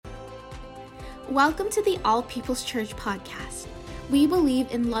Welcome to the All People's Church podcast. We believe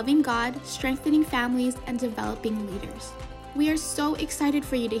in loving God, strengthening families, and developing leaders. We are so excited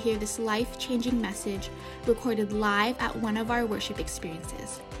for you to hear this life-changing message recorded live at one of our worship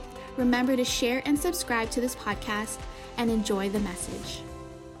experiences. Remember to share and subscribe to this podcast and enjoy the message.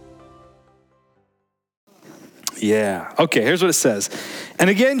 Yeah. Okay, here's what it says. And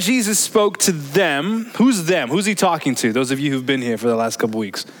again, Jesus spoke to them. Who's them? Who's he talking to? Those of you who've been here for the last couple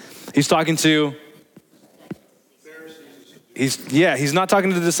weeks. He's talking to... He's not talking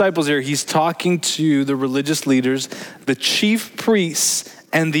to the disciples here. He's talking to the religious leaders, the chief priests,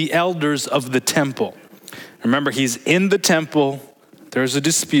 and the elders of the temple. Remember, he's in the temple. There's a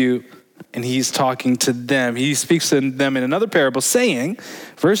dispute, and he's talking to them. He speaks to them in another parable, saying,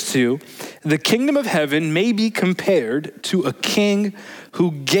 verse 2, the kingdom of heaven may be compared to a king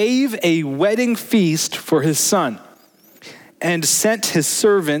who gave a wedding feast for his son and sent his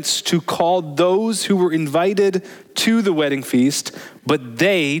servants to call those who were invited to the wedding feast, but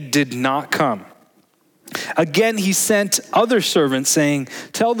they did not come. Again, he sent other servants saying,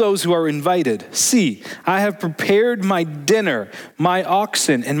 tell those who are invited, see, I have prepared my dinner, my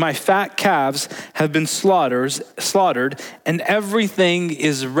oxen and my fat calves have been slaughtered, and everything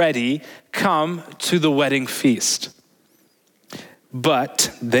is ready. Come to the wedding feast.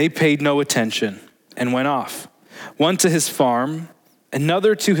 But they paid no attention and went off, one to his farm,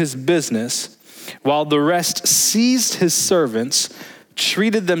 another to his business, while the rest seized his servants,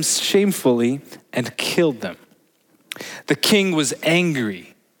 treated them shamefully, and killed them. The king was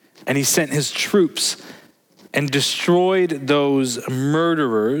angry, and he sent his troops and destroyed those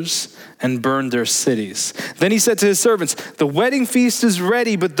murderers and burned their cities. Then he said to his servants, the wedding feast is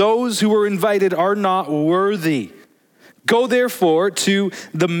ready, but those who were invited are not worthy. Go therefore to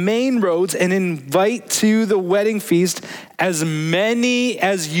the main roads and invite to the wedding feast as many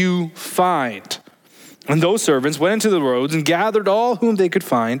as you find. And those servants went into the roads and gathered all whom they could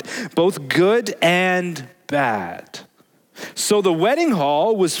find, both good and bad. So the wedding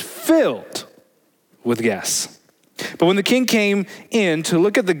hall was filled with guests. But when the king came in to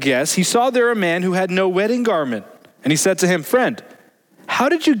look at the guests, he saw there a man who had no wedding garment. And he said to him, friend, how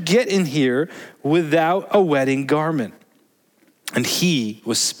did you get in here without a wedding garment? And he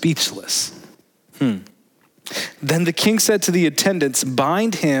was speechless. Then the king said to the attendants,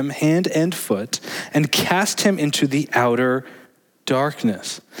 bind him hand and foot and cast him into the outer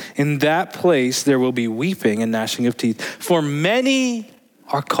darkness. In that place there will be weeping and gnashing of teeth. For many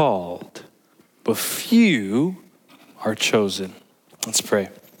are called, but few are chosen. Let's pray.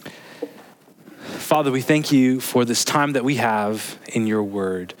 Father, we thank you for this time that we have in your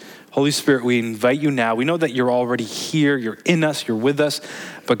word. Holy Spirit, we invite you now. We know that you're already here. You're in us. You're with us.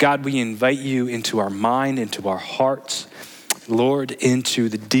 But God, we invite you into our mind, into our hearts. Lord, into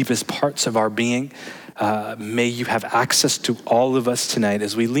the deepest parts of our being. May you have access to all of us tonight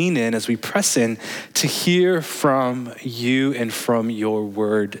as we lean in, as we press in to hear from you and from your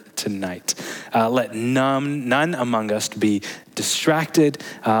word tonight. Let none among us be distracted.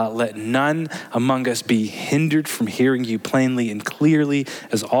 Let none among us be hindered from hearing you plainly and clearly.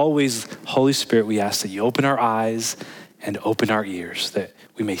 As always, Holy Spirit, we ask that you open our eyes and open our ears, that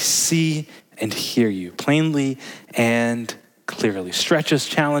we may see and hear you plainly and clearly. Stretch us,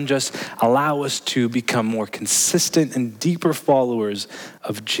 challenge us, allow us to become more consistent and deeper followers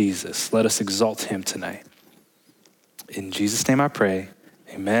of Jesus. Let us exalt him tonight. In Jesus' name I pray,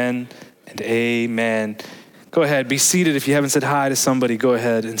 amen and amen. Go ahead, be seated. If you haven't said hi to somebody, go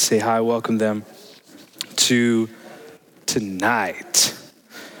ahead and say hi, welcome them to tonight.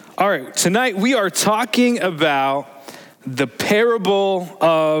 All right, tonight we are talking about the parable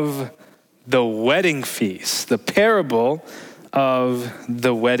of the wedding feast, the parable of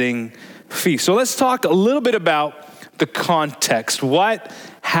the wedding feast. So let's talk a little bit about the context. What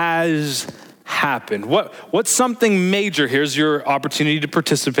has happened? What's something major? Here's your opportunity to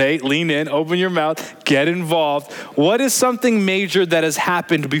participate. Lean in, open your mouth, get involved. What is something major that has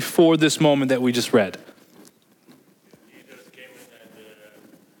happened before this moment that we just read?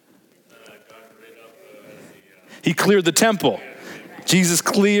 He cleared the temple. Jesus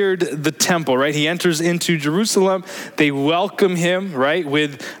cleared the temple, right? He enters into Jerusalem. They welcome him, right,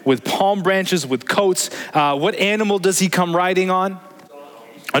 with palm branches, with coats. What animal does he come riding on?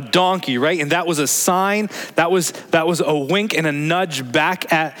 A donkey, right? And that was a sign. That was a wink and a nudge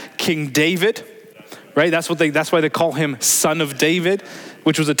back at King David, right? That's why they call him Son of David,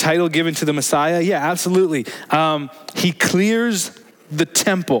 which was a title given to the Messiah. Yeah, absolutely. He clears the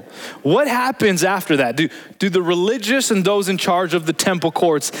temple. What happens after that? Do the religious and those in charge of the temple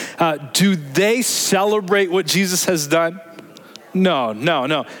courts, do they celebrate what Jesus has done?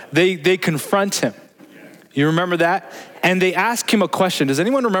 No. They confront him. You remember that? And they ask him a question. Does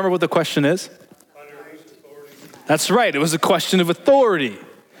anyone remember what the question is? That's right. It was a question of authority.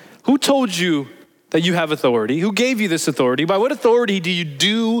 Who told you that you have authority? Who gave you this authority? By what authority do you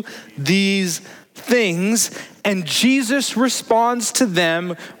do these things? And Jesus responds to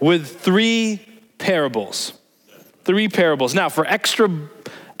them with 3 parables. 3 parables. Now, for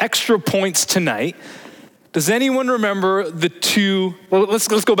extra points tonight, does anyone remember the 2? Well, let's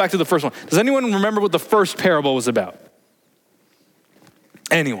go back to the first one. Does anyone remember what the first parable was about?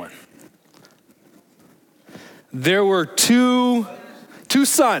 Anyone? There were two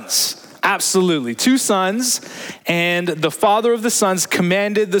sons. Absolutely. 2 sons, and the father of the sons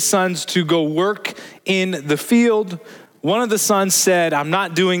commanded the sons to go work in the field. One of the sons said, I'm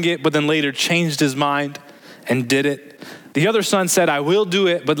not doing it, but then later changed his mind and did it. The other son said, I will do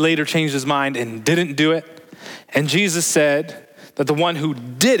it, but later changed his mind and didn't do it. And Jesus said that the one who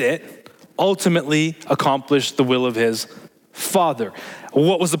did it ultimately accomplished the will of his Father.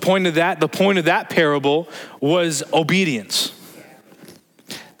 What was the point of that? The point of that parable was obedience.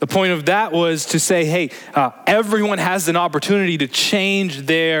 The point of that was to say, hey, everyone has an opportunity to change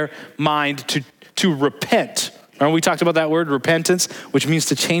their mind, to repent. Remember we talked about that word, repentance, which means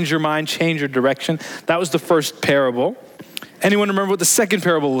to change your mind, change your direction. That was the first parable. Anyone remember what the second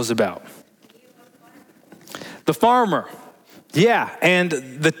parable was about? The farmer. Yeah, and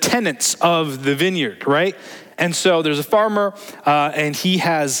the tenants of the vineyard, right? And so there's a farmer, and he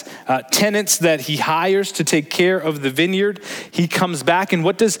has tenants that he hires to take care of the vineyard. He comes back, and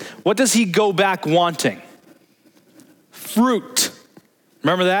what does he go back wanting? Fruit.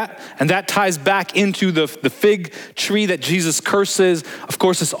 Remember that? And that ties back into the fig tree that Jesus curses. Of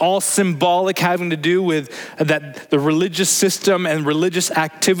course, it's all symbolic, having to do with that the religious system and religious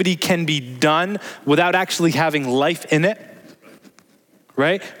activity can be done without actually having life in it.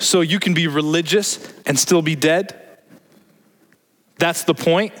 Right? So you can be religious and still be dead. That's the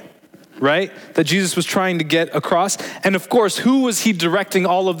point, right? That Jesus was trying to get across. And of course, who was he directing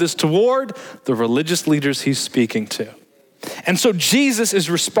all of this toward? The religious leaders he's speaking to. And so Jesus is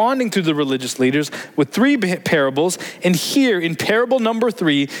responding to the religious leaders with 3 parables. And here in parable number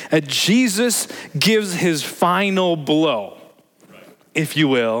 3, Jesus gives his final blow, if you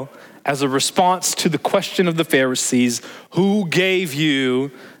will, as a response to the question of the Pharisees, who gave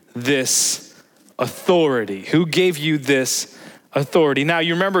you this authority? Who gave you this authority? Now,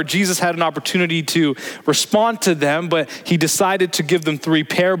 you remember Jesus had an opportunity to respond to them, but he decided to give them 3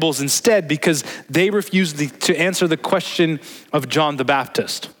 parables instead because they refused to answer the question of John the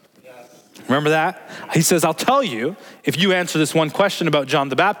Baptist. Remember that? He says, I'll tell you, if you answer this one question about John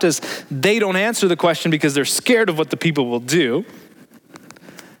the Baptist, they don't answer the question because they're scared of what the people will do.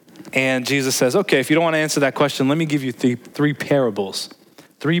 And Jesus says, okay, if you don't want to answer that question, let me give you 3 parables.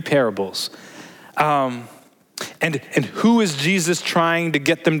 3 parables. And who is Jesus trying to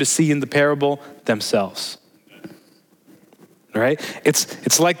get them to see in the parable? Themselves. Right?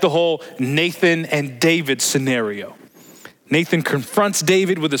 It's like the whole Nathan and David scenario. Nathan confronts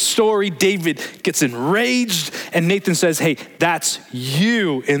David with a story. David gets enraged, and Nathan says, hey, that's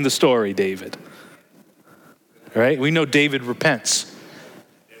you in the story, David. Right? We know David repents.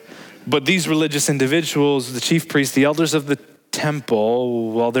 But these religious individuals, the chief priests, the elders of the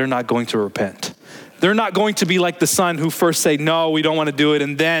temple, well, they're not going to repent. They're not going to be like the son who first say, no, we don't want to do it,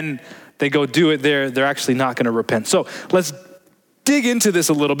 and then they go do it. They're actually not going to repent. So let's dig into this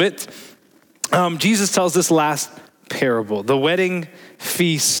a little bit. Jesus tells this last parable, the wedding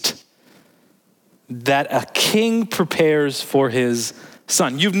feast that a king prepares for his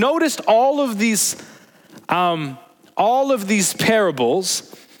son. You've noticed all of these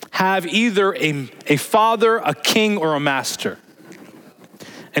parables have either a father, a king, or a master.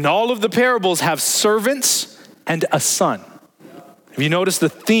 And all of the parables have servants and a son. Have you noticed the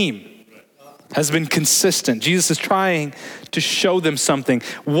theme has been consistent? Jesus is trying to show them something.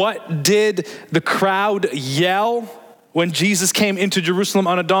 What did the crowd yell when Jesus came into Jerusalem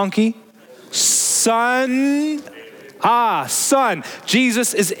on a donkey? Son. Son.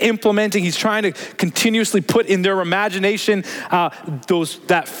 Jesus is implementing, he's trying to continuously put in their imagination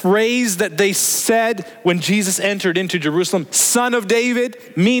that phrase that they said when Jesus entered into Jerusalem, Son of David,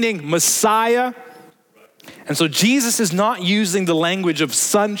 meaning Messiah. And so Jesus is not using the language of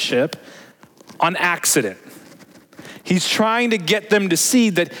sonship on accident. He's trying to get them to see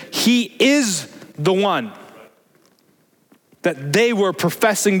that he is the one that they were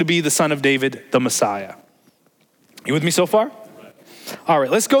professing to be the Son of David, the Messiah. You with me so far? All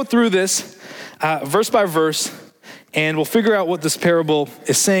right, let's go through this verse by verse And we'll figure out what this parable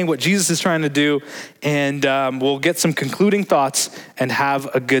is saying, what Jesus is trying to do, and we'll get some concluding thoughts and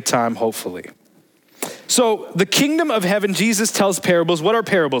have a good time, hopefully. So the kingdom of heaven, Jesus tells parables. What are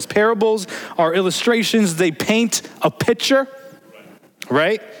parables? Parables are illustrations. They paint a picture,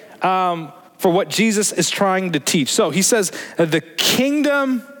 right, for what Jesus is trying to teach. So he says, the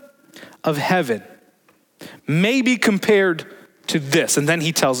kingdom of heaven may be compared to this. And then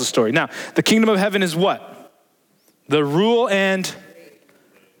he tells a story. Now, the kingdom of heaven is what? The rule and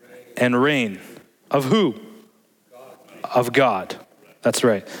reign of who? Of God. That's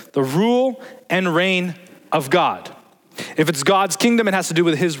right. The rule and reign of God. If it's God's kingdom, it has to do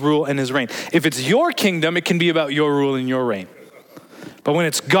with his rule and his reign. If it's your kingdom, it can be about your rule and your reign. But when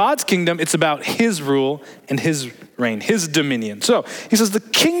it's God's kingdom, it's about his rule and his reign, his dominion. So he says the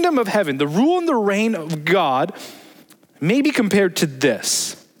kingdom of heaven, the rule and the reign of God may be compared to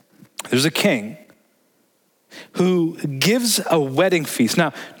this. There's a king who gives a wedding feast.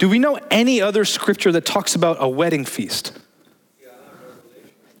 Now, do we know any other scripture that talks about a wedding feast?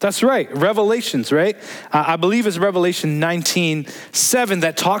 That's right, Revelations, right? I believe it's Revelation 19:7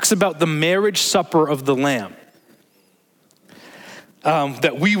 that talks about the marriage supper of the Lamb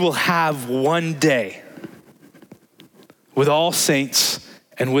that we will have one day with all saints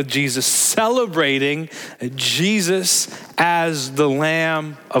and with Jesus, celebrating Jesus as the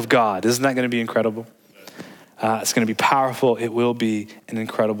Lamb of God. Isn't that going to be incredible? It's going to be powerful. It will be an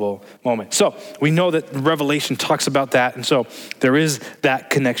incredible moment. So we know that Revelation talks about that. And so there is that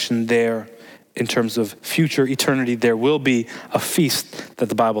connection there in terms of future eternity. There will be a feast that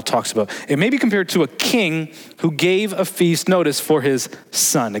the Bible talks about. It may be compared to a king who gave a feast, notice, for his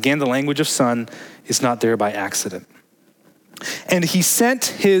son. Again, the language of son is not there by accident. And he sent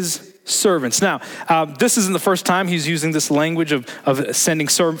his servants. Now, this isn't the first time he's using this language of sending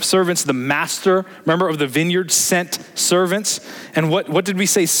servants. The master, remember, of the vineyard sent servants. And what did we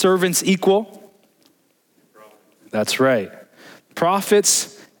say servants equal? That's right.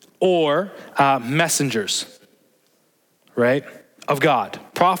 Prophets or messengers, right, of God.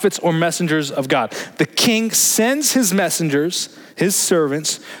 Prophets or messengers of God. The king sends his messengers, his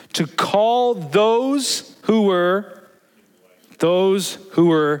servants, to call those who were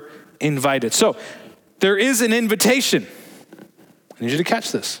invited. So there is an invitation. I need you to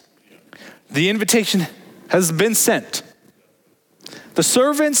catch this. The invitation has been sent. The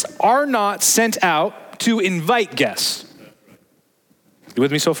servants are not sent out to invite guests. You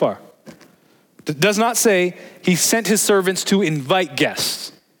with me so far? It does not say he sent his servants to invite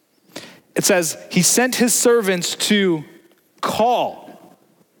guests. It says he sent his servants to call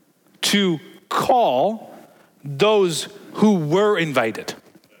those who were invited.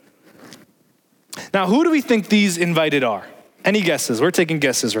 Now, who do we think these invited are? Any guesses? We're taking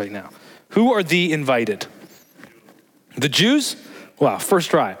guesses right now. Who are the invited? The Jews? Wow, first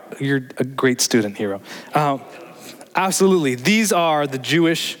try. You're a great student, hero. Absolutely. These are the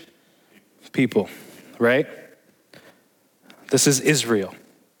Jewish people, right? This is Israel.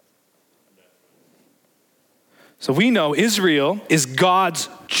 So we know Israel is God's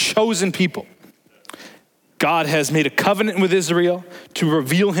chosen people. God has made a covenant with Israel to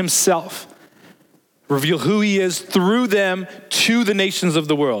reveal himself, reveal who he is through them to the nations of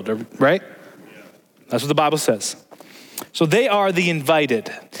the world, right? That's what the Bible says. So they are the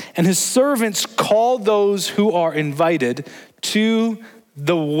invited. And his servants call those who are invited to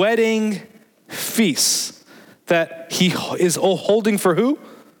the wedding feast that he is holding for who?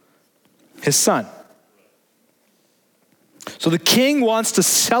 His son. So the king wants to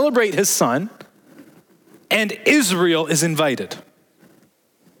celebrate his son, and Israel is invited.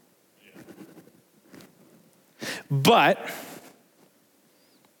 But,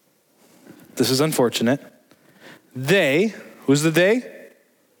 this is unfortunate, who's the they?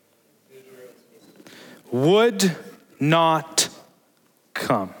 Would not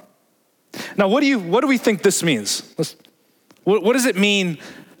come. Now, what do we think this means? What does it mean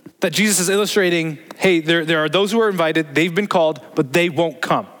that Jesus is illustrating, hey, there are those who are invited, they've been called, but they won't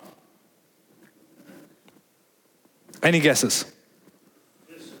come? Any guesses?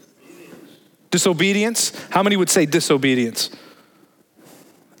 Disobedience. How many would say disobedience?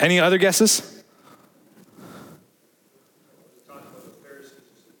 Any other guesses?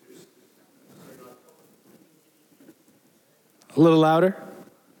 A little louder.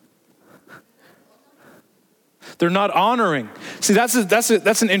 They're not honoring. See, that's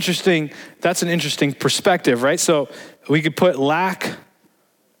an interesting perspective, right? So we could put lack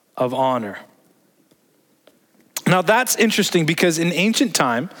of honor. Now that's interesting because in ancient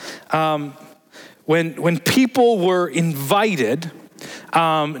time, when people were invited,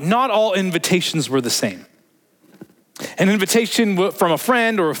 not all invitations were the same. An invitation from a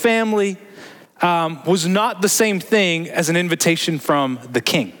friend or a family was not the same thing as an invitation from the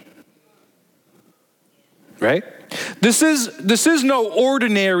king. Right? This is no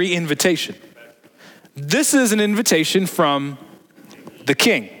ordinary invitation. This is an invitation from the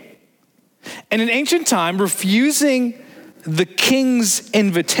king. And in ancient time, refusing the king's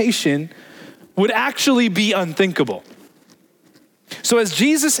invitation would actually be unthinkable. So as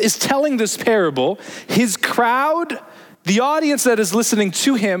Jesus is telling this parable, his crowd, the audience that is listening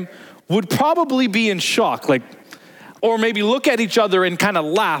to him, would probably be in shock, or maybe look at each other and kind of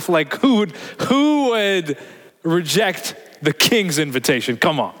laugh, like who would reject the king's invitation?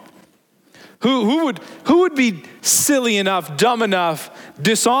 Come on. Who would be silly enough, dumb enough,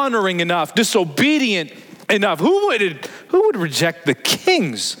 dishonoring enough, disobedient enough? Who would reject the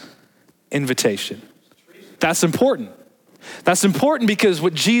king's invitation? That's important. That's important because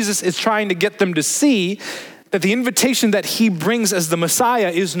what Jesus is trying to get them to see, that the invitation that he brings as the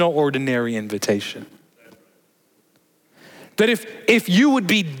Messiah is no ordinary invitation. That if you would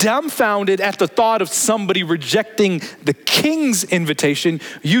be dumbfounded at the thought of somebody rejecting the king's invitation,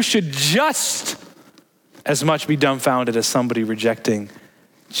 you should just as much be dumbfounded as somebody rejecting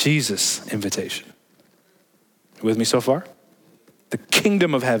Jesus' invitation. You with me so far? The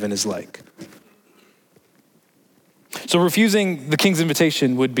kingdom of heaven is like. So refusing the king's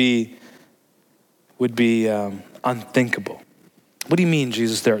invitation would be unthinkable. What do you mean,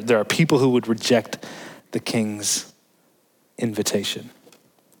 Jesus? There are people who would reject the king's invitation.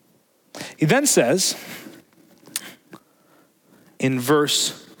 He then says in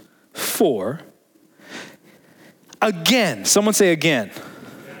verse 4, again, someone say again.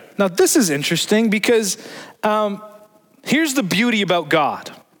 Now this is interesting because here's the beauty about God.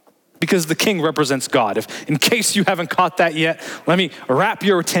 Because the king represents God. In case you haven't caught that yet, let me wrap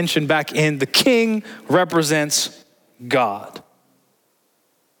your attention back in. The king represents God.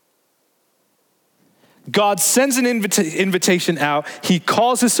 God sends an invitation out. He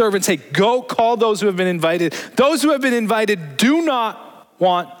calls his servants, hey, go call those who have been invited. Those who have been invited do not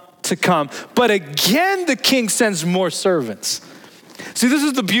want to come. But again, the king sends more servants. See, this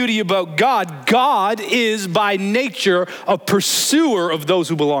is the beauty about God. God is by nature a pursuer of those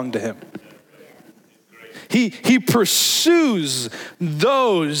who belong to him. He pursues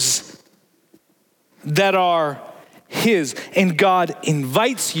those that are his. And God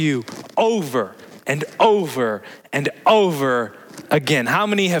invites you over and over and over again. How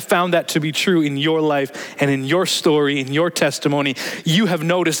many have found that to be true in your life and in your story, in your testimony? You have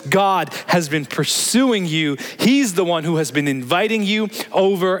noticed God has been pursuing you. He's the one who has been inviting you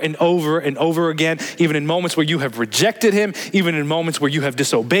over and over and over again, even in moments where you have rejected him, even in moments where you have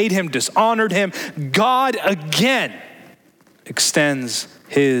disobeyed him, dishonored him. God again extends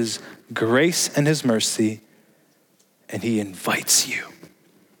his grace and his mercy, and he invites you.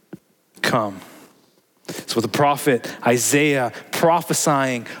 Come. So the prophet Isaiah,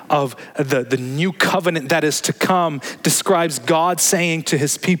 prophesying of the new covenant that is to come, describes God saying to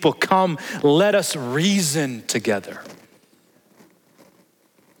his people, come, let us reason together.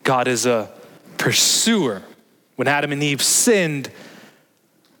 God is a pursuer. When Adam and Eve sinned,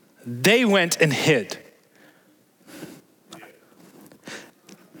 they went and hid.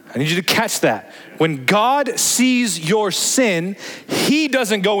 I need you to catch that. When God sees your sin, he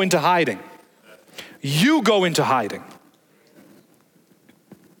doesn't go into hiding. You go into hiding.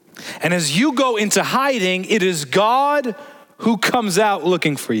 And as you go into hiding, it is God who comes out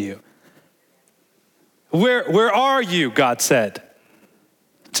looking for you. Where are you, God said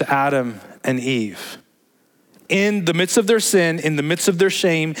to Adam and Eve. In the midst of their sin, in the midst of their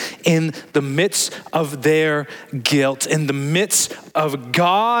shame, in the midst of their guilt, in the midst of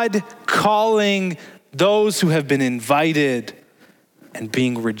God calling those who have been invited and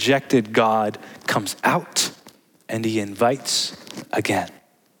being rejected, God comes out and he invites again.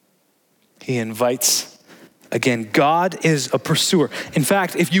 He invites again. God is a pursuer. In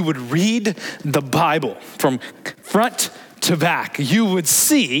fact, if you would read the Bible from front to back, you would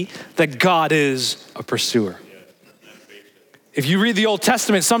see that God is a pursuer. If you read the Old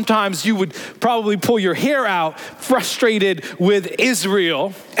Testament, sometimes you would probably pull your hair out, frustrated with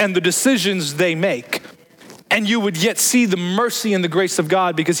Israel and the decisions they make. And you would yet see the mercy and the grace of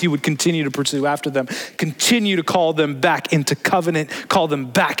God because he would continue to pursue after them, continue to call them back into covenant, call them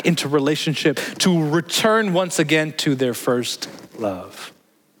back into relationship, to return once again to their first love.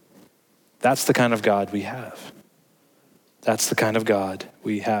 That's the kind of God we have. That's the kind of God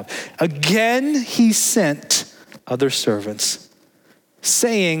we have. Again, he sent other servants,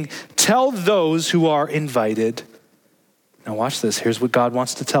 saying, tell those who are invited. Now watch this. Here's what God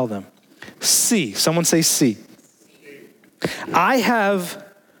wants to tell them. See, someone say see. I have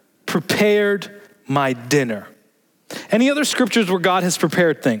prepared my dinner. Any other scriptures where God has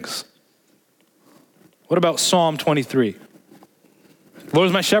prepared things? What about Psalm 23? Lord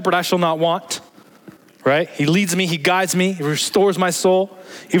is my shepherd, I shall not want. Right? He leads me, he guides me, he restores my soul.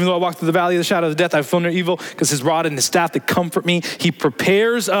 Even though I walk through the valley of the shadow of death, I feel no evil because his rod and his staff, they comfort me. He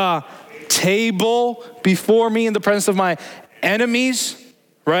prepares a table before me in the presence of my enemies,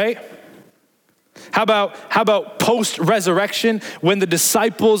 right? How about post-resurrection when the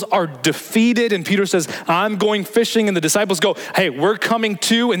disciples are defeated and Peter says, I'm going fishing, and the disciples go, hey, we're coming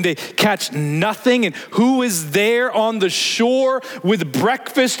too, and they catch nothing. And who is there on the shore with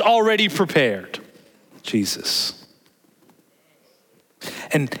breakfast already prepared? Jesus.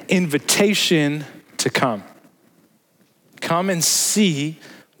 An invitation to come. Come and see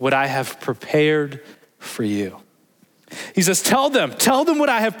what I have prepared for you. He says, tell them what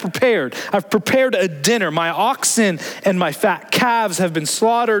I have prepared. I've prepared a dinner. My oxen and my fat calves have been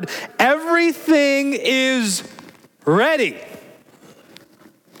slaughtered. Everything is ready.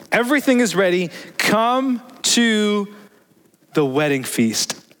 Everything is ready. Come to the wedding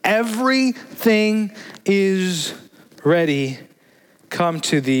feast. Everything is ready. Come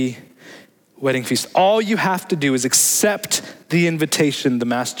to the wedding feast. All you have to do is accept the invitation the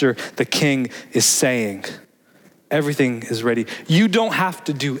master, the king, is saying. Everything is ready. You don't have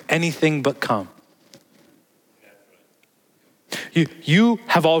to do anything but come. You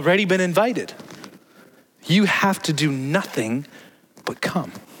have already been invited. You have to do nothing but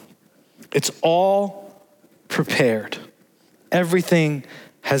come. It's all prepared. Everything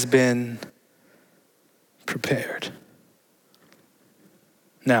has been prepared.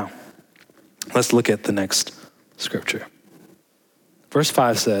 Now, let's look at the next scripture. Verse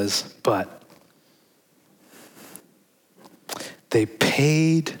 5 says, but they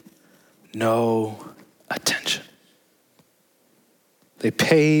paid no attention. They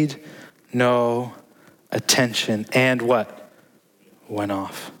paid no attention. And what? Went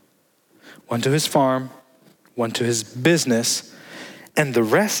off. One to his farm, one to his business, and the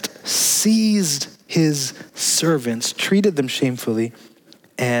rest seized his servants, treated them shamefully,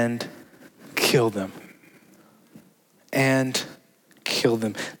 and killed them. And killed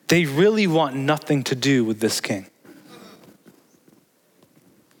them. They really want nothing to do with this king.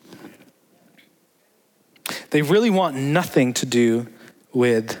 They really want nothing to do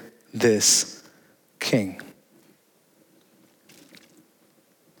with this king.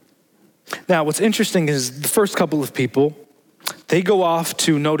 Now, what's interesting is the first couple of people, they go off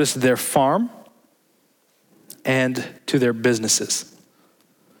to notice their farm and to their businesses,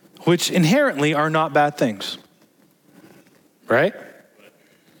 which inherently are not bad things, right?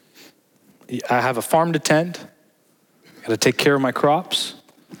 I have a farm to tend, I gotta take care of my crops,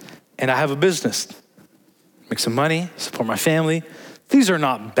 and I have a business. Make some money, support my family. These are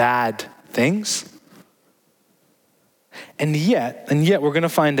not bad things. And yet we're gonna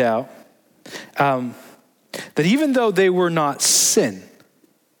find out that even though they were not sin,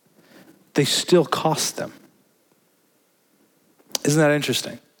 they still cost them. Isn't that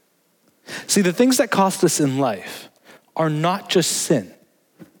interesting? See, the things that cost us in life are not just sin.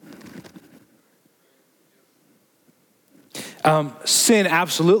 Sin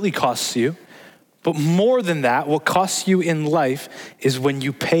absolutely costs you, but more than that, what costs you in life is when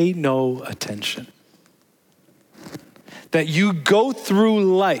you pay no attention. That you go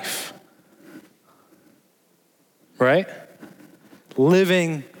through life, right?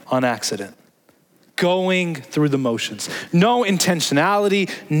 Living on accident, going through the motions. No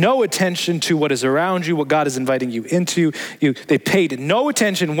intentionality, no attention to what is around you, what God is inviting you into. They paid no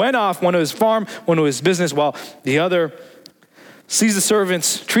attention, went off, one to his farm, one to his business, while the other seized the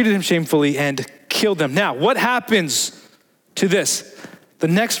servants, treated him shamefully, and killed them. Now, what happens to this? The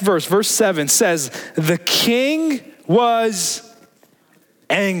next verse, verse 7 says, the king was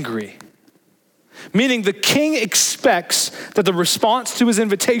angry. Meaning the king expects that the response to his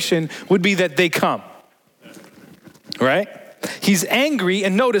invitation would be that they come. Right? He's angry,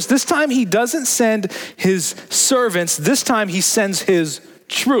 and notice this time he doesn't send his servants, this time he sends his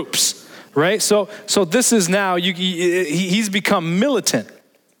troops. Right? So this is now, he's become militant.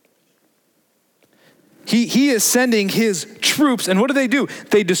 He is sending his troops, and what do?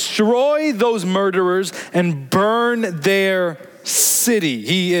 They destroy those murderers and burn their city.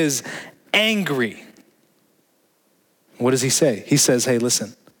 He is angry. What does he say? He says, hey,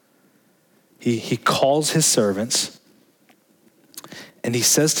 listen. He calls his servants, and he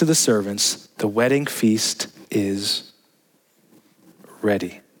says to the servants, the wedding feast is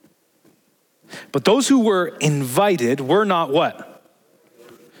ready. But those who were invited were not what?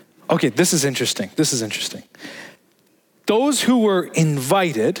 Okay, this is interesting. those who were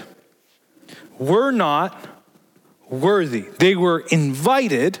invited were not worthy. They were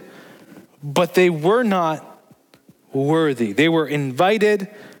invited, but they were not worthy. They were invited,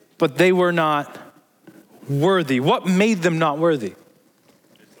 but they were not worthy. What made them not worthy?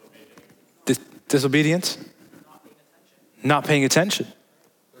 Disobedience? Not paying attention.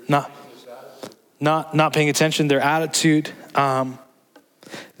 Not paying attention, their attitude.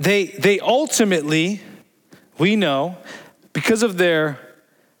 They ultimately, we know, because of their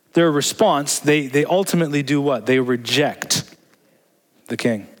response, they ultimately do what? They reject the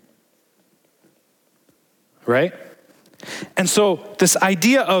king. Right? And so this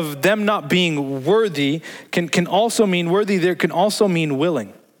idea of them not being worthy can also mean worthy. There can also mean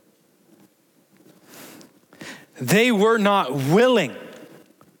willing. They were not willing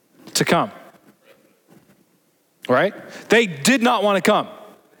to come. Right? They did not want to come.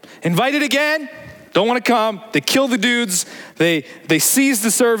 Invited again, don't want to come. They kill the dudes. They seize the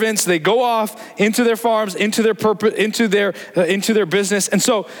servants. They go off into their farms, into their purpose, into their business. And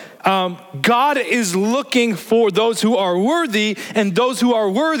so God is looking for those who are worthy, and those who are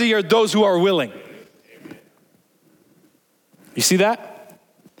worthy are those who are willing. You see that?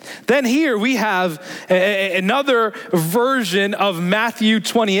 Then here we have another version of Matthew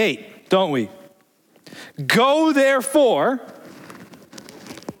 28, don't we? Go therefore,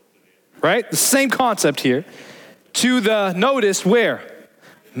 right? The same concept here, to the, notice where?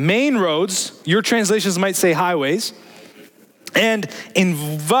 Main roads, your translations might say highways, and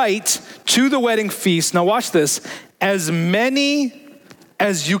invite to the wedding feast, now watch this, as many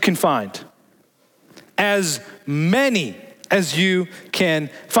as you can find. As many as you can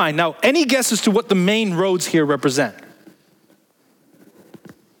find. Now, any guesses to what the main roads here represent?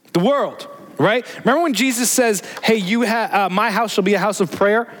 The world, right? Remember when Jesus says, hey, my house shall be a house of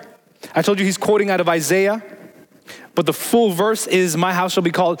prayer? I told you he's quoting out of Isaiah, but the full verse is, my house shall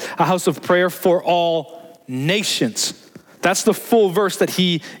be called a house of prayer for all nations. That's the full verse that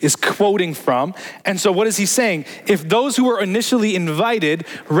he is quoting from. And so what is he saying? If those who were initially invited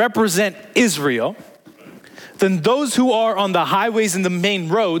represent Israel, then those who are on the highways and the main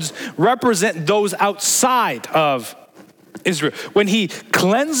roads represent those outside of Israel. When he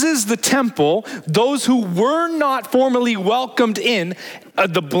cleanses the temple, those who were not formally welcomed in,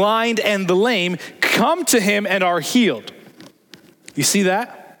 the blind and the lame, come to him and are healed. You see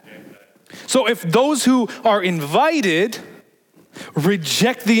that? So if those who are invited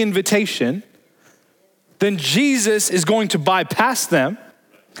reject the invitation, then Jesus is going to bypass them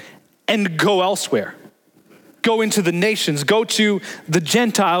and go elsewhere. Go into the nations, go to the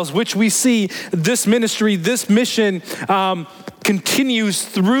Gentiles, which we see this ministry, this mission continues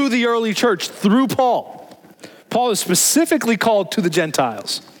through the early church, through Paul. Paul is specifically called to the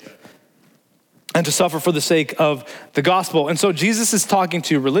Gentiles and to suffer for the sake of the gospel. And so Jesus is talking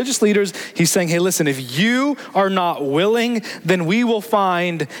to religious leaders. He's saying, hey, listen, if you are not willing, then we will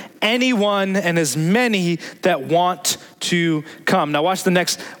find anyone and as many that want to come. Now watch the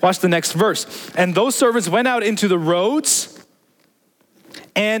next verse. And those servants went out into the roads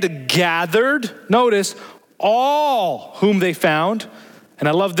and gathered, notice, all whom they found. And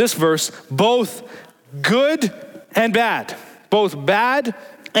I love this verse, both good and bad. Both bad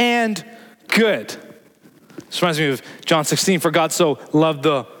and good. This reminds me of John 16. For God so loved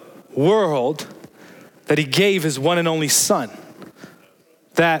the world that he gave his one and only son,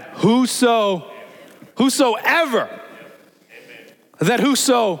 that whosoever,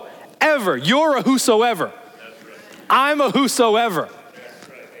 you're a whosoever. I'm a whosoever.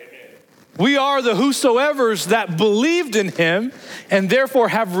 We are the whosoevers that believed in him and therefore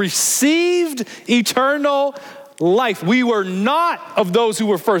have received eternal life. We were not of those who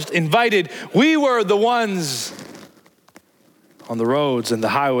were first invited. We were the ones on the roads and the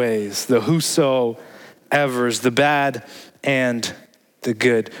highways, the whosoevers, the bad and the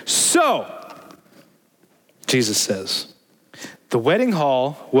good. So, Jesus says, the wedding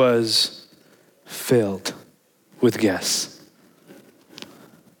hall was filled with guests.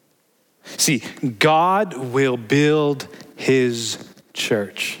 See, God will build his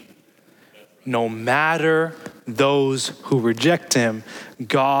church. No matter those who reject him,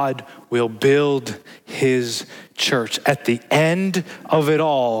 God will build his church. At the end of it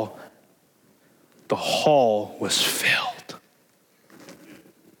all, the hall was filled.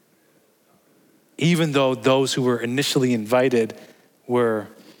 Even though those who were initially invited were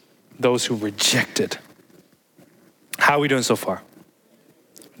those who rejected. How are we doing so far?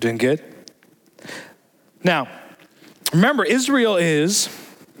 Doing good? Now, remember, Israel is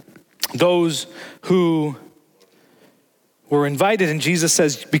those who were invited, and Jesus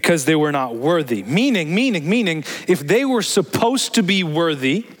says, because they were not worthy. Meaning, if they were supposed to be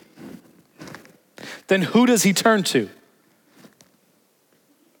worthy, then who does he turn to?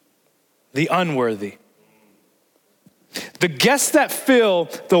 The unworthy. The guests that fill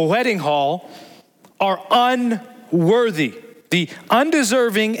the wedding hall are unworthy. The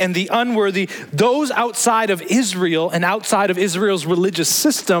undeserving and the unworthy, those outside of Israel and outside of Israel's religious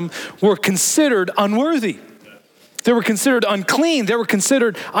system were considered unworthy. They were considered unclean. They were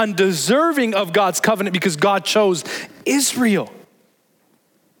considered undeserving of God's covenant because God chose Israel.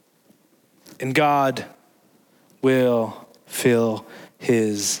 And God will fill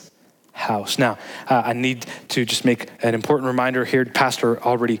his house. Now, I need to just make an important reminder here. Pastor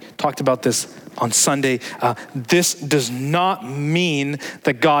already talked about this on Sunday. This does not mean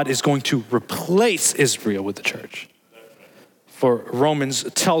that God is going to replace Israel with the church. For Romans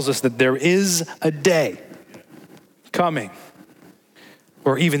tells us that there is a day coming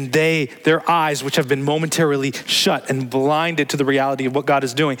where even their eyes, which have been momentarily shut and blinded to the reality of what God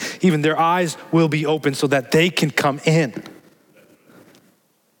is doing, even their eyes will be open so that they can come in.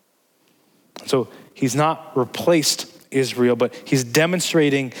 So he's not replaced Israel, but he's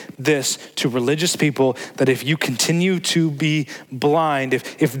demonstrating this to religious people that if you continue to be blind,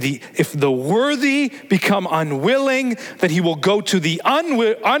 if the worthy become unwilling, then he will go to the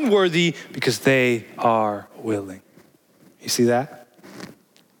unworthy because they are willing. You see that?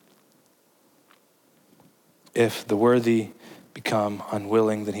 If the worthy become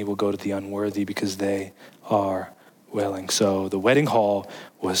unwilling, then he will go to the unworthy because they are willing. So the wedding hall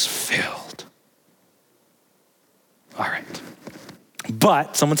was filled. All right.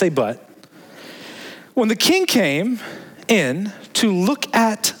 But, someone say but, when the king came in to look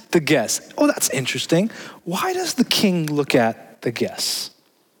at the guests. Oh, that's interesting. Why does the king look at the guests?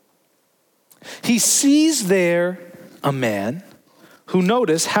 He sees there a man who,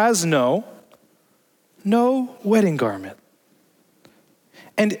 notice, has no wedding garment.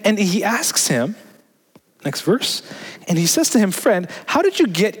 And he asks him, next verse, and he says to him, friend, how did you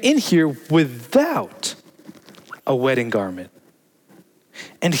get in here without a wedding garment?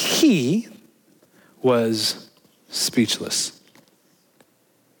 And he was speechless.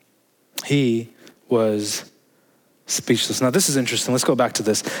 He was speechless. Now this is interesting. Let's go back to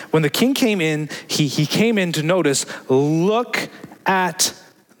this. When the king came in, he came in to notice, look at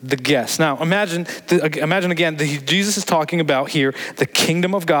the guests. Now imagine again, Jesus is talking about here the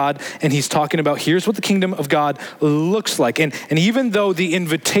kingdom of God, and he's talking about here's what the kingdom of God looks like. And even though the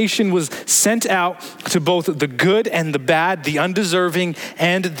invitation was sent out to both the good and the bad, the undeserving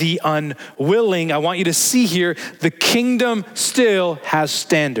and the unwilling, I want you to see here the kingdom still has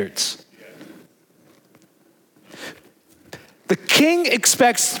standards. The king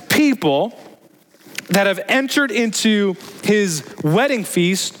expects people that have entered into his wedding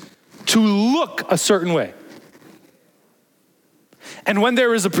feast to look a certain way. And when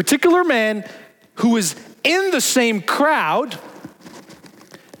there is a particular man who is in the same crowd,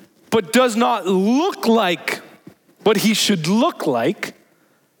 but does not look like what he should look like,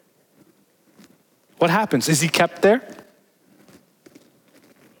 what happens? Is he kept there?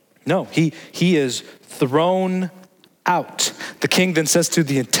 No, he is thrown out. The king then says to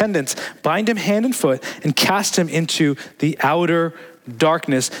the attendants, bind him hand and foot and cast him into the outer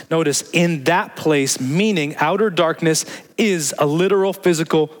darkness. Notice, in that place, meaning outer darkness is a literal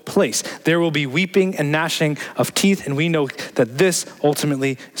physical place. There will be weeping and gnashing of teeth, and we know that this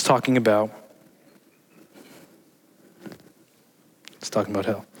ultimately is talking about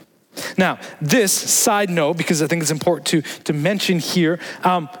hell. Now, this side note, because I think it's important to mention here,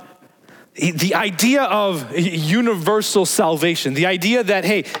 the idea of universal salvation, the idea that,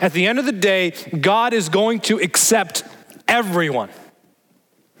 hey, at the end of the day, God is going to accept everyone,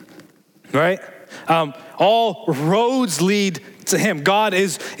 right? All roads lead to him. God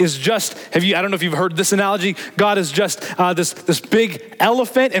is just, I don't know if you've heard this analogy, God is just this big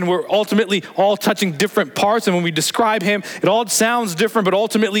elephant, and we're ultimately all touching different parts, and when we describe him, it all sounds different, but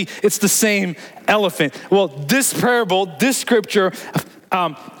ultimately it's the same elephant. Well, this parable, this scripture,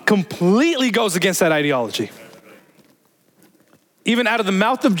 completely goes against that ideology. Even out of the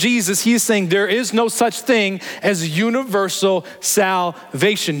mouth of Jesus, he is saying there is no such thing as universal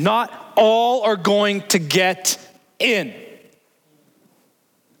salvation. Not all are going to get in.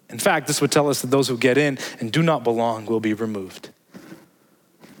 In fact, this would tell us that those who get in and do not belong will be removed.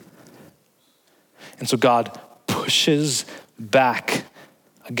 And so God pushes back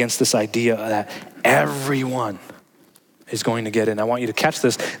against this idea that everyone is going to get in. I want you to catch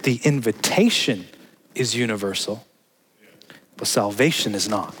this. The invitation is universal, but salvation is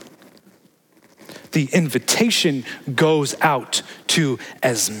not. the invitation goes out to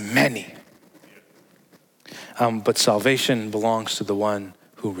as many. But salvation belongs to the one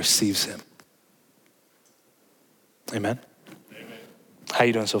who receives him. Amen? Amen. How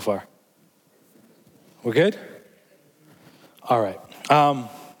you doing so far? We're good? All right.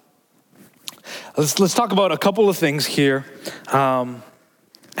 Let's talk about a couple of things here, and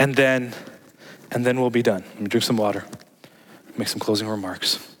then we'll be done. Let me drink some water. Make some closing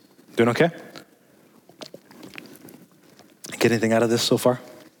remarks. Doing okay? Get anything out of this so far?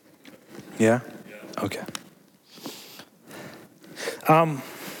 Yeah? Okay.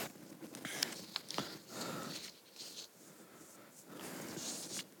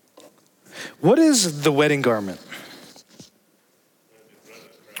 What is the wedding garment?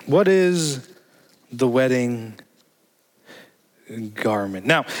 What is the wedding garment?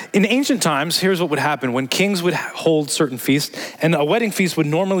 Now, in ancient times, here's what would happen. When kings would hold certain feasts, and a wedding feast would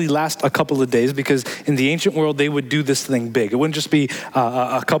normally last a couple of days, because in the ancient world, they would do this thing big. It wouldn't just be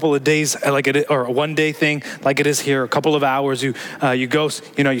a couple of days, or a one-day thing like it is here, a couple of hours. You go,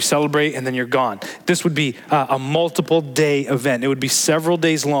 you celebrate, and then you're gone. This would be a multiple-day event. It would be several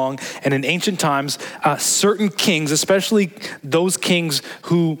days long, and in ancient times, certain kings, especially those kings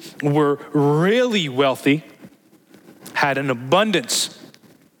who were really wealthy, had an abundance.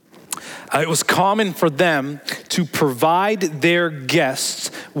 It was common for them to provide their guests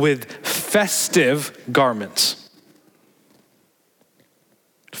with festive garments.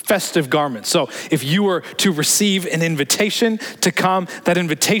 Festive garments. So if you were to receive an invitation to come, that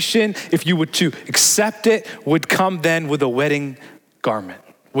invitation, if you were to accept it, would come then with a wedding garment,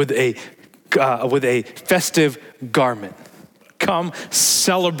 with a festive garment. Come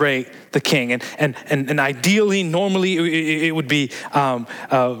celebrate the king. And ideally, normally it would be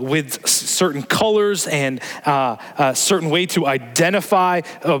with certain colors and a certain way to identify,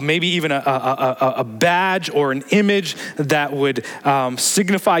 maybe even a badge or an image that would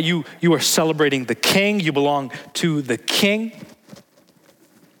signify you are celebrating the king, you belong to the king.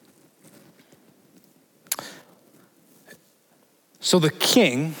 So the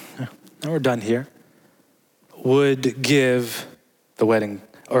king, now we're done here, would give the wedding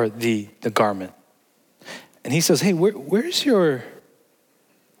or the garment. And he says, hey, where's your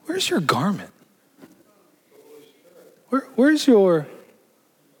garment? Where's your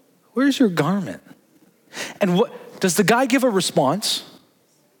garment? And what does the guy give a response?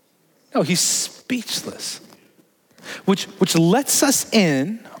 No, he's speechless. Which lets us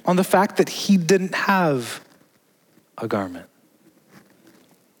in on the fact that he didn't have a garment.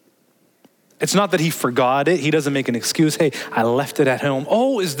 It's not that he forgot it. He doesn't make an excuse. Hey, I left it at home.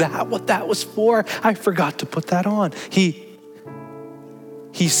 Oh, is that what that was for? I forgot to put that on. He's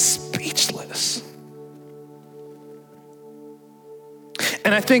speechless.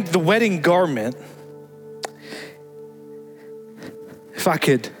 And I think the wedding garment, if I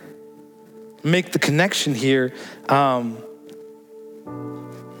could make the connection here, I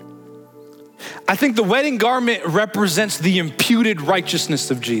think the wedding garment represents the imputed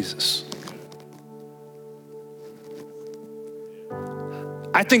righteousness of Jesus.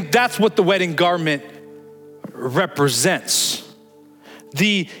 I think that's what the wedding garment represents.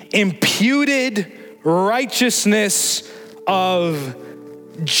 The imputed righteousness of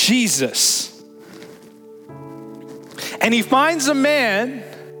Jesus. And he finds a man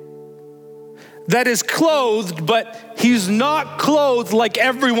that is clothed, but he's not clothed like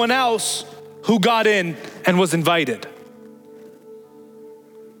everyone else who got in and was invited.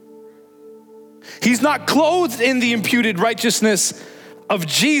 He's not clothed in the imputed righteousness of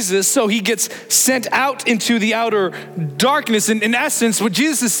Jesus, so he gets sent out into the outer darkness. And in essence, what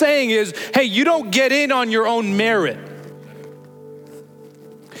Jesus is saying is, hey, you don't get in on your own merit.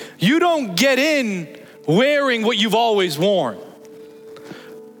 You don't get in wearing what you've always worn.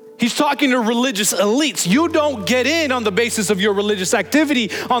 He's talking to religious elites. You don't get in on the basis of your religious activity,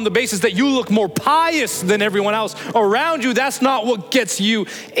 on the basis that you look more pious than everyone else around you. That's not what gets you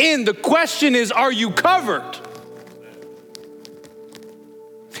in. The question is, are you covered?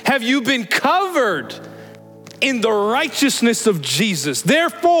 Have you been covered in the righteousness of Jesus?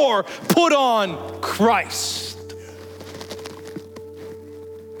 Therefore, put on Christ.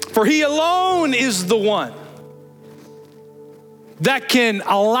 For he alone is the one that can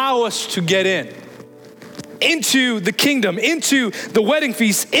allow us to get into the kingdom, into the wedding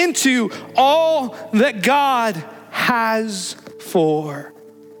feast, into all that God has for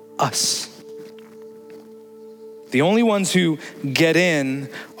us. The only ones who get in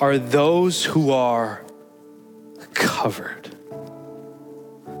are those who are covered.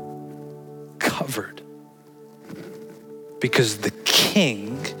 Covered. Because the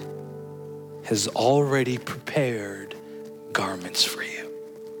king has already prepared garments for you.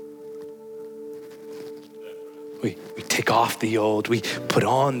 We take off the old, we put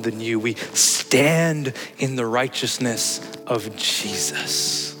on the new, we stand in the righteousness of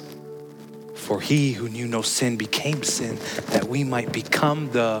Jesus. For he who knew no sin became sin, that we might become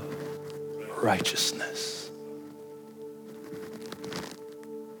the righteousness.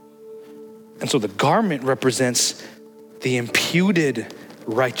 And so the garment represents the imputed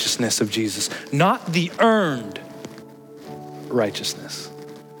righteousness of Jesus, not the earned righteousness.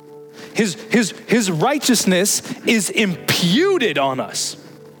 His righteousness is imputed on us.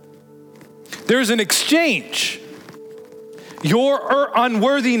 There's an exchange. Your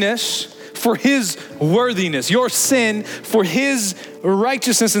unworthiness for his worthiness, your sin for his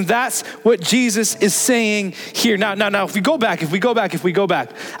righteousness. And that's what Jesus is saying here. Now, if we go back,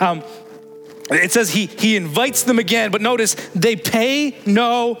 it says he invites them again, but notice they pay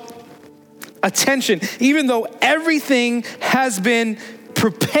no attention, even though everything has been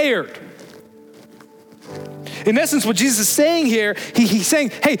prepared. In essence, what Jesus is saying here, he's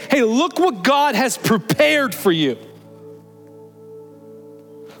saying, hey, look what God has prepared for you.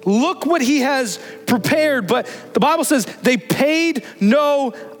 Look what he has prepared. But the Bible says they paid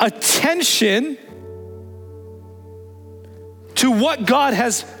no attention to what God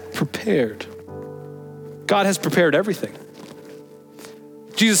has prepared. God has prepared everything.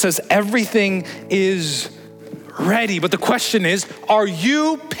 Jesus says everything is ready. But the question is, are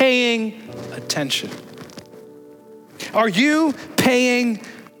you paying attention? Are you paying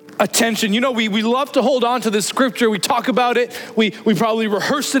attention? You know, we love to hold on to this scripture. We talk about it. We probably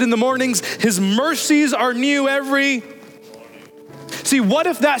rehearse it in the mornings. His mercies are new every. See, what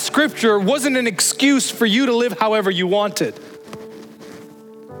if that scripture wasn't an excuse for you to live however you wanted?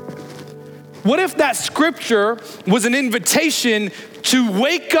 What if that scripture was an invitation to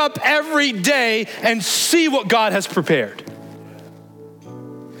wake up every day and see what God has prepared?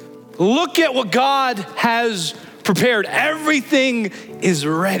 Look at what God has prepared. Everything is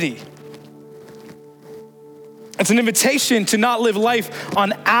ready. It's an invitation to not live life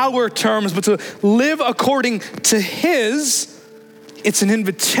on our terms, but to live according to his. It's an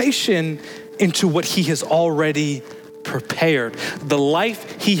invitation into what he has already prepared. The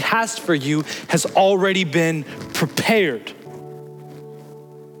life he has for you has already been prepared.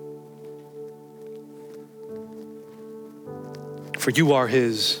 For you are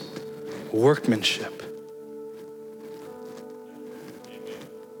his workmanship.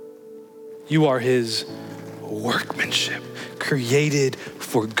 You are his workmanship, created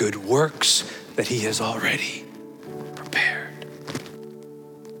for good works that he has already prepared.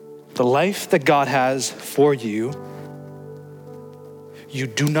 The life that God has for you, you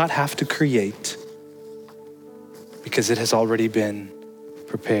do not have to create because it has already been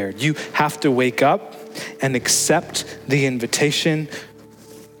prepared. You have to wake up and accept the invitation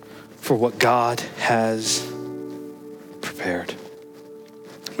for what God has prepared.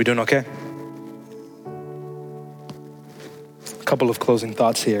 We doing okay? A couple of closing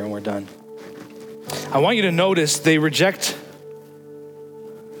thoughts here and we're done. I want you to notice they reject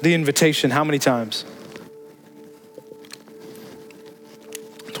the invitation how many times?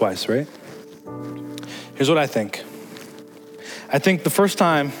 Twice, right? Here's what I think. I think the first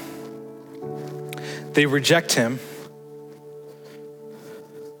time they reject him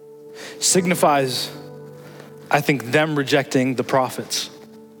signifies, I think, them rejecting the prophets.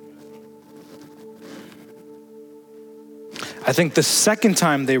 I think the second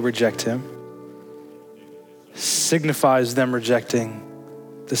time they reject him signifies them rejecting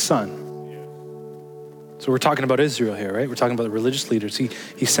the Son. So we're talking about Israel here, right? We're talking about the religious leaders. He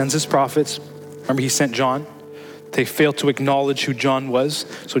sends his prophets. Remember, he sent John. They failed to acknowledge who John was.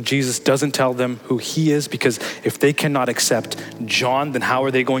 So Jesus doesn't tell them who he is, because if they cannot accept John, then how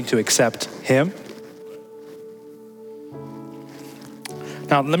are they going to accept him?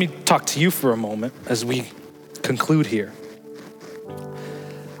 Now, let me talk to you for a moment as we conclude here.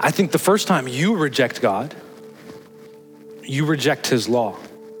 I think the first time you reject God, you reject his law.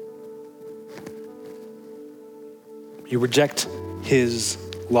 You reject his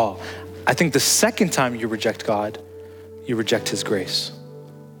law. I think the second time you reject God, you reject his grace.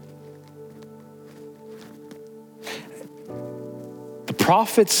 The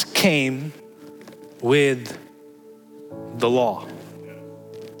prophets came with the law.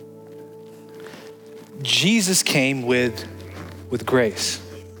 Jesus came with grace.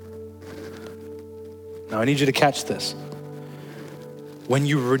 Now I need you to catch this. When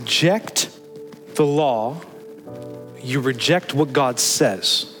you reject the law, you reject what God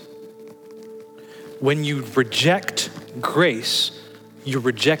says. When you reject grace, you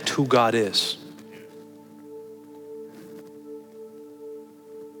reject who God is.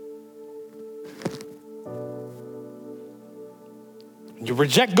 you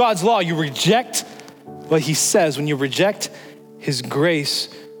reject God's law, you reject what he says. When you reject his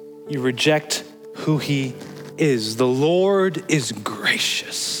grace, you reject who he is. The Lord is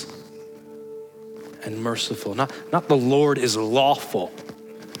gracious and merciful. Not the Lord is lawful.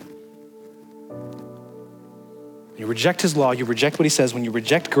 You reject his law, you reject what he says. When you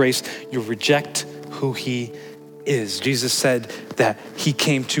reject grace, you reject who he is. Jesus said that he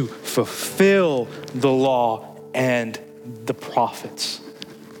came to fulfill the law and the prophets.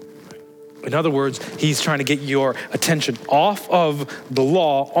 In other words, he's trying to get your attention off of the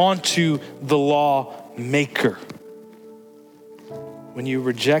law onto the law maker. When you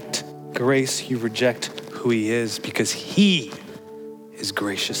reject grace, you reject who he is, because he is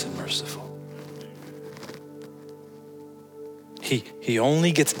gracious and merciful. He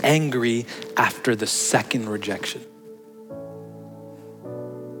only gets angry after the second rejection.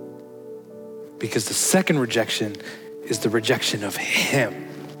 Because the second rejection is the rejection of him.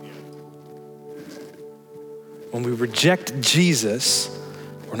 When we reject Jesus,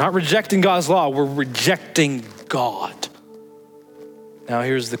 we're not rejecting God's law, we're rejecting God. Now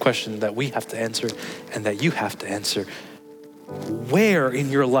here's the question that we have to answer and that you have to answer. Where in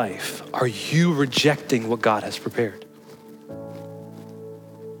your life are you rejecting what God has prepared?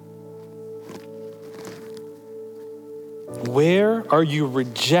 Where are you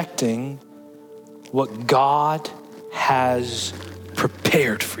rejecting what God has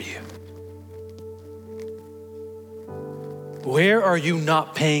prepared for you? Where are you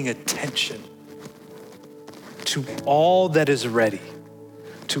not paying attention to all that is ready,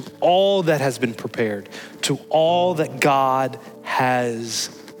 to all that has been prepared, to all that God has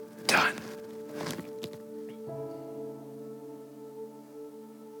done?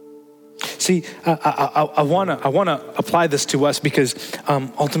 See, I want to apply this to us because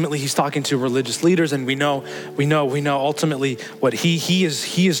ultimately he's talking to religious leaders, and we know ultimately what he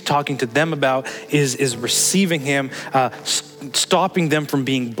is talking to them about is receiving him, stopping them from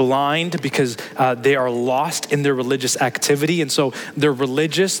being blind because they are lost in their religious activity, and so they're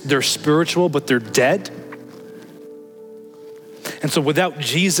religious, they're spiritual, but they're dead. And so without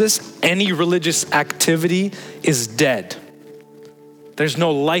Jesus, any religious activity is dead. There's no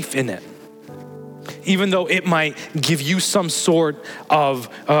life in it. Even though it might give you some sort of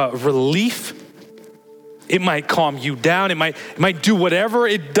relief, it might calm you down, it might do whatever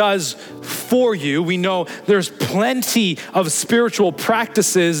it does for you. We know there's plenty of spiritual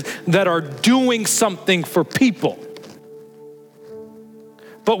practices that are doing something for people.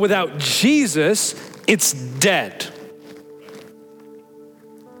 But without Jesus, it's dead.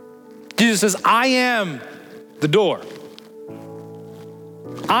 Jesus says, I am the door.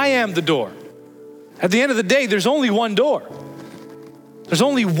 I am the door. At the end of the day, there's only one door. There's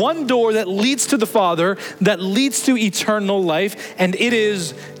only one door that leads to the Father, that leads to eternal life, and it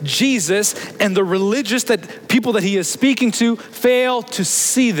is Jesus. And the religious people that he is speaking to fail to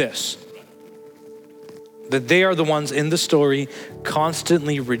see this. That they are the ones in the story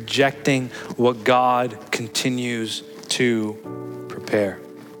constantly rejecting what God continues to prepare.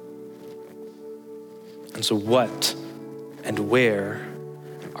 And so what and where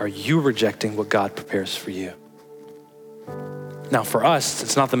are you rejecting what God prepares for you? Now for us,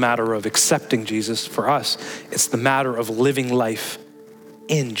 it's not the matter of accepting Jesus. For us, it's the matter of living life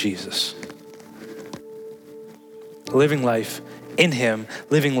in Jesus. Living life in him,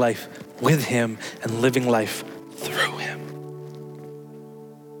 living life with him, and living life through him.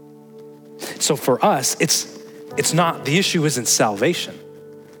 So for us, it's not, the issue isn't salvation.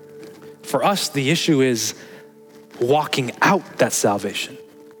 For us, the issue is walking out that salvation.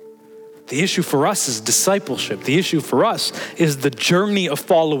 The issue for us is discipleship. The issue for us is the journey of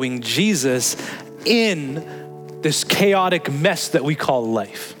following Jesus in this chaotic mess that we call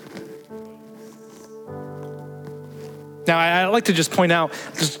life. Now, I'd like to just point out,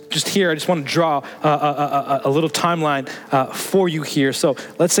 just here, I just want to draw a little timeline for you here. So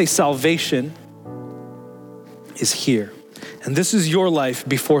let's say salvation is here. And this is your life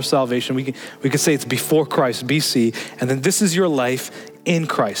before salvation. We could say it's before Christ, BC. And then this is your life in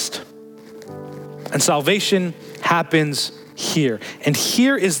Christ. And salvation happens here. And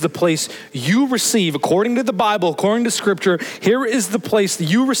here is the place you receive, according to the Bible, according to Scripture, here is the place that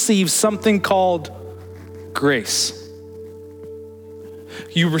you receive something called grace.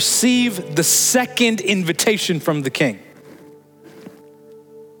 You receive the second invitation from the King.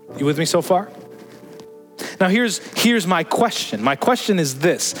 You with me so far? Now here's my question. My question is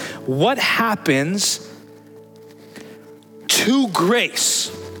this: what happens to grace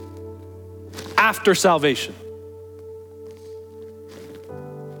after salvation?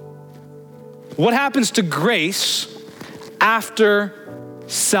 What happens to grace after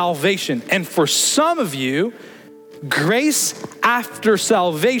salvation. And for some of you, grace after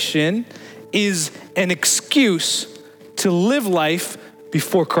salvation is an excuse to live life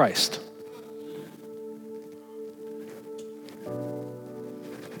before Christ.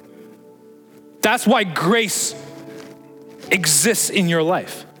 That's why grace exists in your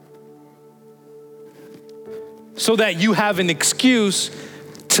life. So that you have an excuse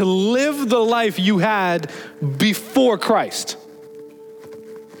to live the life you had before Christ.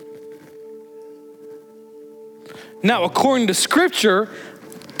 Now, according to Scripture,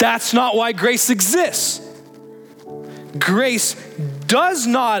 that's not why grace exists. Grace does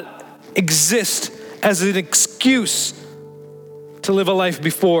not exist as an excuse to live a life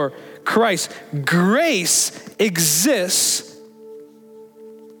before Christ. Grace exists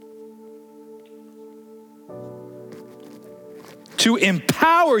to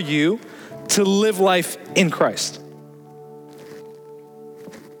empower you to live life in Christ.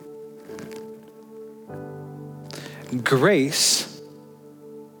 Grace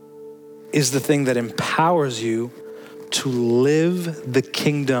is the thing that empowers you to live the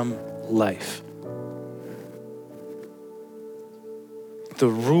kingdom life. The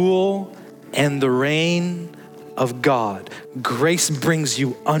rule and the reign of God. Grace brings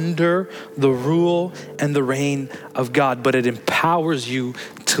you under the rule and the reign of God, but it empowers you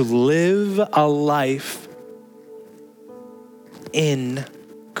to live a life in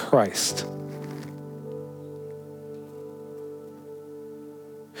Christ.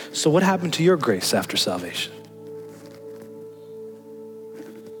 So what happened to your grace after salvation?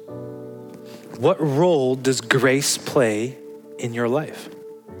 What role does grace play in your life?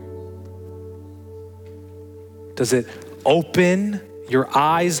 Does it open your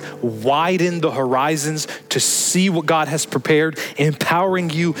eyes, widen the horizons to see what God has prepared, empowering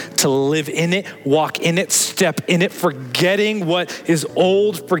you to live in it, walk in it, step in it, forgetting what is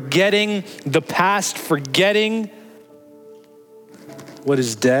old, forgetting the past, forgetting what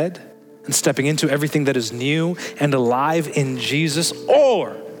is dead, and stepping into everything that is new and alive in Jesus?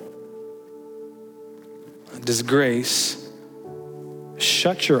 Or does grace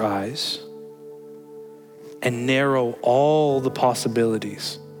shut your eyes and narrow all the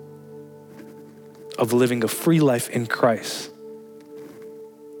possibilities of living a free life in Christ?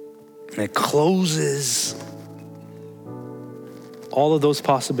 And it closes all of those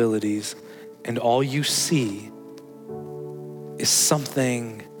possibilities, and all you see is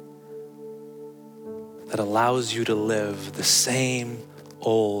something that allows you to live the same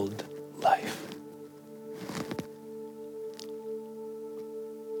old life.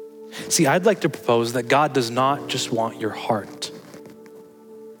 See, I'd like to propose that God does not just want your heart.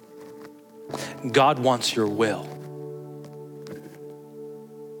 God wants your will.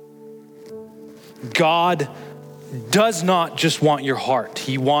 God does not just want your heart.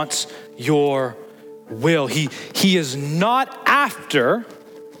 He wants your will. He is not after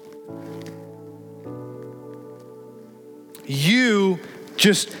you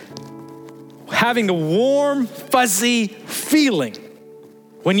just having a warm, fuzzy feeling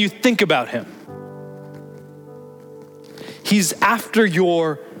when you think about him. He's after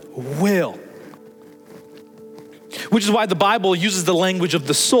your will. Which is why the Bible uses the language of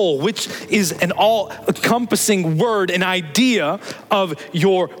the soul, which is an all-encompassing word, an idea of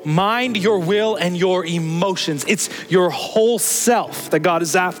your mind, your will, and your emotions. It's your whole self that God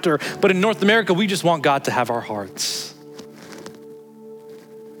is after. But in North America, we just want God to have our hearts.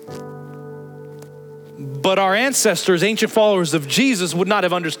 But our ancestors, ancient followers of Jesus, would not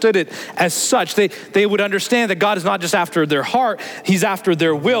have understood it as such. They would understand that God is not just after their heart, he's after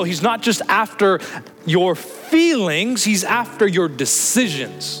their will. He's not just after your feelings, he's after your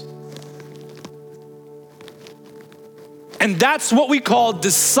decisions. And that's what we call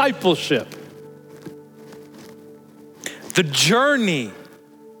discipleship. The journey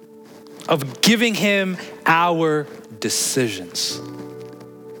of giving him our decisions,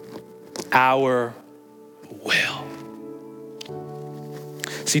 our will.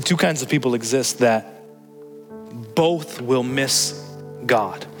 See, two kinds of people exist that both will miss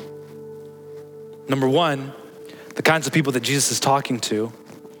God. Number one, the kinds of people that Jesus is talking to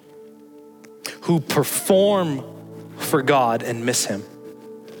who perform for God and miss him.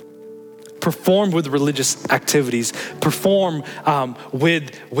 Perform with religious activities, perform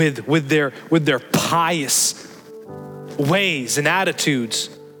with their pious ways and attitudes,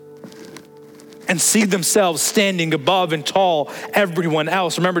 and see themselves standing above and tall everyone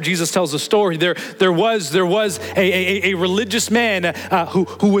else. Remember, Jesus tells the story. There was a religious man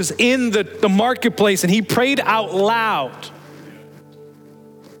who was in the marketplace, and he prayed out loud.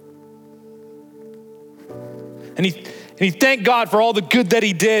 And And he thanked God for all the good that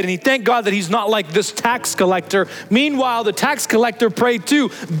he did. And he thanked God that he's not like this tax collector. Meanwhile, the tax collector prayed too,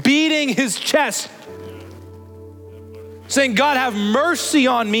 beating his chest, saying, God, have mercy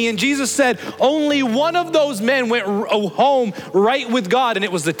on me. And Jesus said, only one of those men went home right with God, and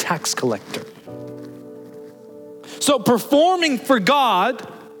it was the tax collector. So performing for God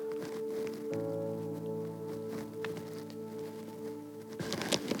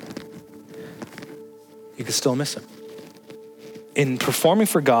you can still miss him. In performing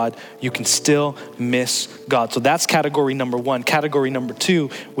for God, you can still miss God. So that's category number one. Category number two,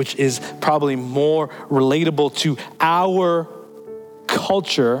 which is probably more relatable to our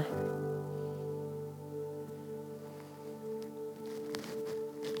culture,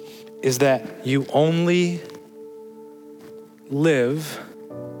 is that you only live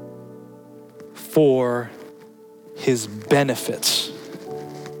for his benefits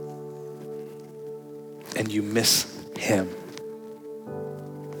and you miss him.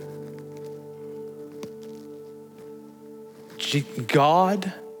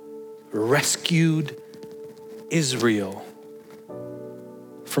 God rescued Israel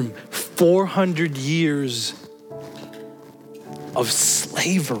from 400 years of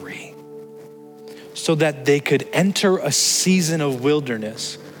slavery so that they could enter a season of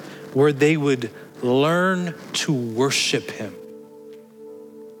wilderness where they would learn to worship him.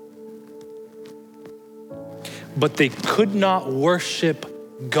 But they could not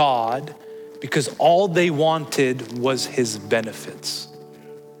worship God because all they wanted was his benefits.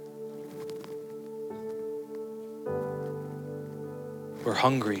 We're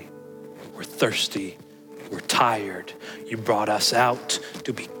hungry, we're thirsty, we're tired. You brought us out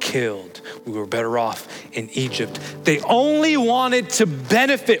to be killed. We were better off in Egypt. They only wanted to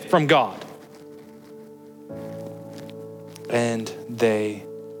benefit from God. And they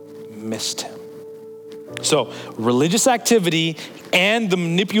missed him. So religious activity and the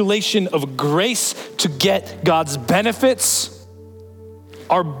manipulation of grace to get God's benefits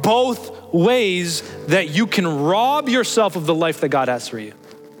are both ways that you can rob yourself of the life that God has for you.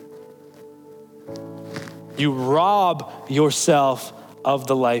 You rob yourself of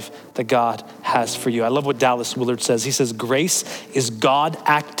the life that God has for you. I love what Dallas Willard says. He says, grace is God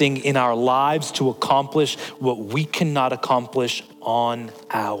acting in our lives to accomplish what we cannot accomplish on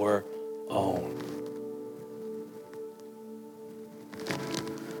our own.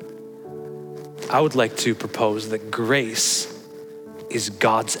 I would like to propose that grace is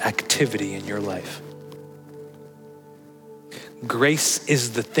God's activity in your life. Grace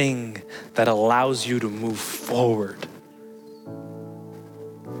is the thing that allows you to move forward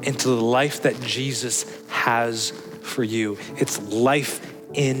into the life that Jesus has for you. It's life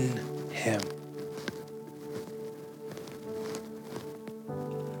in him.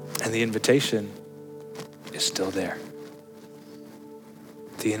 And the invitation is still there.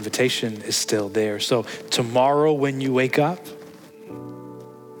 The invitation is still there. So tomorrow when you wake up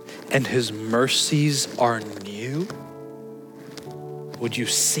and his mercies are new, would you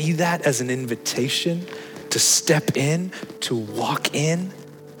see that as an invitation to step in, to walk in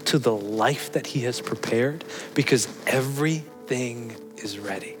to the life that he has prepared? Because everything is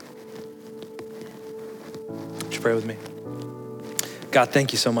ready. Would you pray with me? God,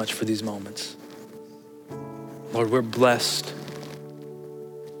 thank you so much for these moments. Lord, we're blessed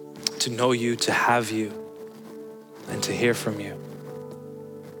to know you, to have you, and to hear from you.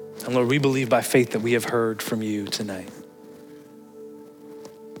 And Lord, we believe by faith that we have heard from you tonight.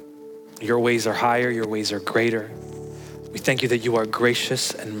 Your ways are higher, your ways are greater. We thank you that you are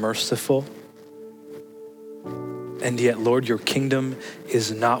gracious and merciful. And yet, Lord, your kingdom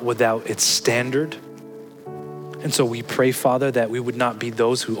is not without its standard. And so we pray, Father, that we would not be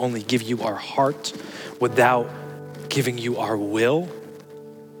those who only give you our heart without giving you our will.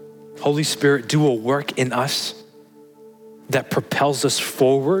 Holy Spirit, do a work in us that propels us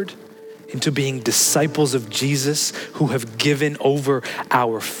forward into being disciples of Jesus who have given over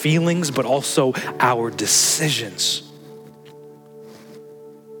our feelings, but also our decisions.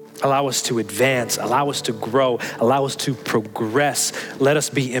 Allow us to advance, allow us to grow, allow us to progress. Let us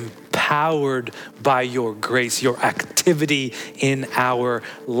be empowered by your grace, your activity in our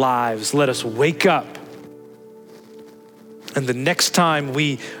lives. Let us wake up. And the next time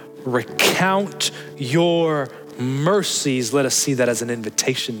we recount your mercies, let us see that as an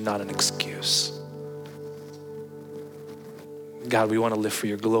invitation, not an excuse. God, we want to live for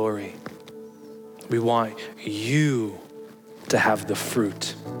your glory. We want you to have the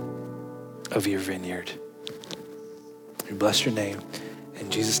fruit of your vineyard. We bless your name. In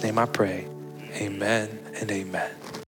Jesus' name I pray, amen and amen.